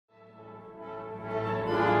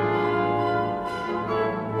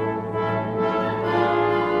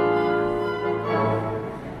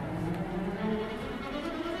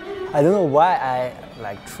I don't know why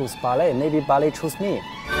I choose ballet. Maybe ballet chose me.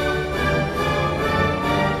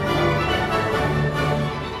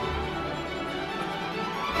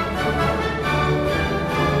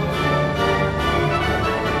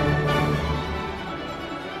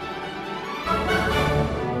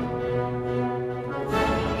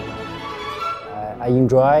 I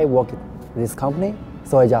enjoy working with this company,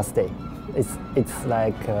 so I just stay. It's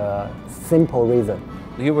like a simple reason.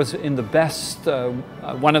 He was in the best,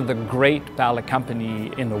 one of the great ballet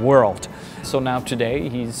company in the world. So now today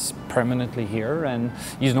he's permanently here and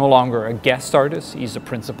he's no longer a guest artist, he's a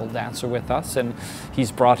principal dancer with us and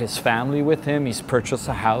he's brought his family with him, he's purchased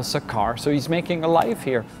a house, a car, so he's making a life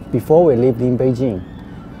here. Before we lived in Beijing,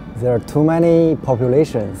 there are too many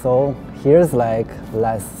population, so here's like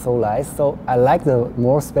less, so I like the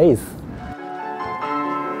more space.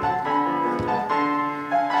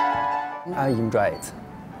 I enjoy it.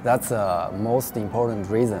 That's the most important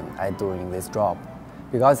reason I'm doing this job.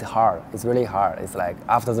 Because it's hard, it's really hard. It's like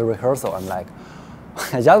after the rehearsal, I'm like,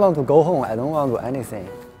 I just want to go home, I don't want to do anything.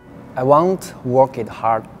 I want to work it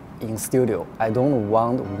hard in studio. I don't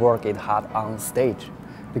want to work it hard on stage.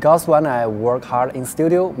 Because when I work hard in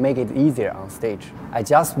studio, make it easier on stage. I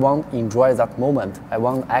just want to enjoy that moment. I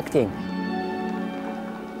want acting.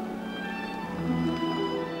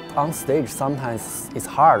 On stage, sometimes it's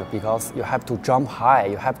hard because you have to jump high.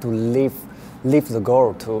 You have to lift the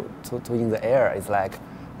girl to in the air. It's like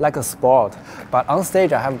a sport. But on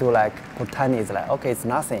stage, I have to pretend it's like, okay, it's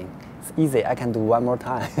nothing. It's easy. I can do one more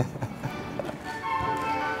time.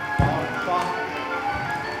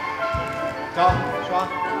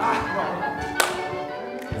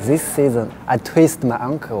 This season, I twist my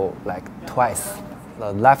ankle twice.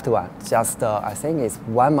 The left one, just I think it's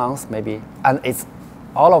 1 month maybe, and it's.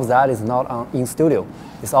 All of that is not in studio,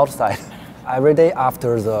 it's outside. Every day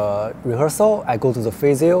after the rehearsal, I go to the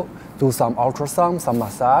physio, do some ultrasound, some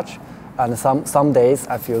massage, and some days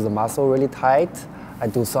I feel the muscle really tight.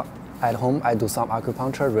 At home, I do some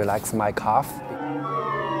acupuncture, relax my calf.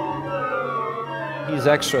 He's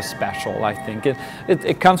extra special, I think.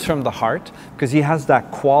 It comes from the heart, because he has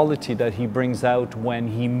that quality that he brings out when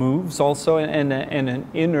he moves also, and an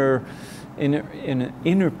inner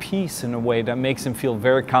peace in a way that makes him feel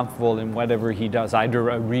very comfortable in whatever he does, either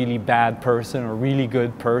a really bad person or a really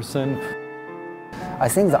good person. I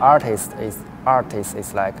think the artist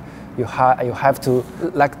is like you have to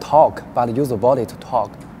talk, but use the body to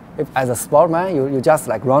talk. If as a sportman you just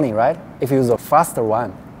running, right? If you use a faster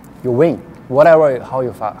one, you win. Whatever how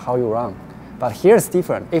you run. But here it's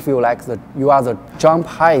different. If you you are the jump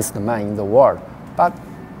highest man in the world, but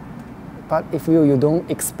if you don't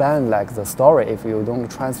expand the story, if you don't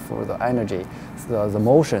transfer the energy, the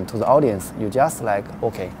motion to the audience, you just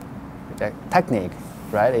okay, technique,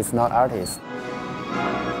 right? It's not artist.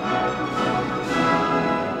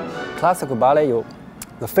 Classical ballet,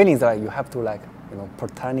 the feeling is that you have to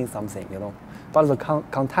pretending something, But the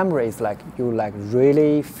contemporary is you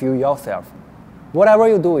really feel yourself. Whatever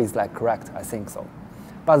you do is correct, I think so.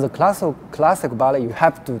 But the classical ballet, you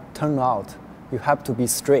have to turn out, you have to be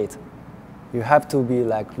straight. You have to be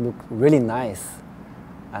look really nice,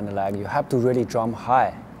 and you have to really jump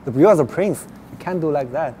high. If you are the prince, you can't do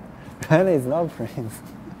like that. Really, it's not prince.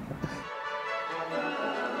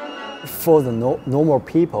 For the normal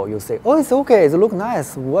people, you say, oh, it's okay, it looks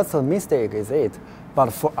nice. What's the mistake is it?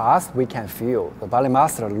 But for us, we can feel the ballet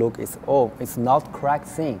master look is, oh, it's not correct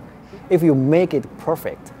thing. If you make it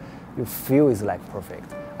perfect, you feel it's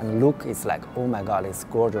perfect, and look is oh my God, it's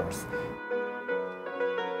gorgeous.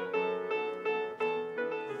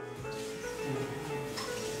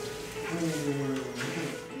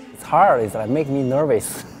 It's hard, it's make me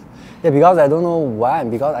nervous. Yeah, because I don't know why,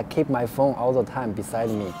 because I keep my phone all the time beside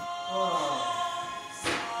me.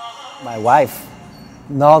 My wife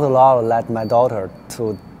not allowed to let my daughter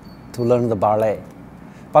to learn the ballet.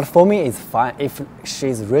 But for me, it's fine. If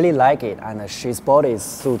she's really like it and she's body is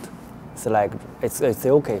suit, it's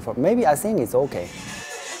okay. Maybe I think it's okay.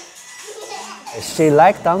 She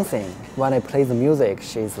like dancing. When I play the music,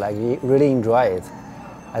 she's really enjoy it.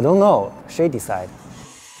 I don't know. She decide.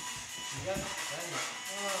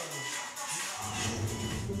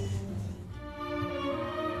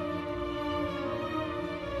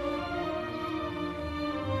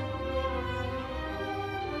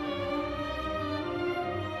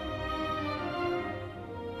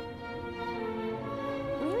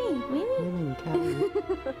 Winnie.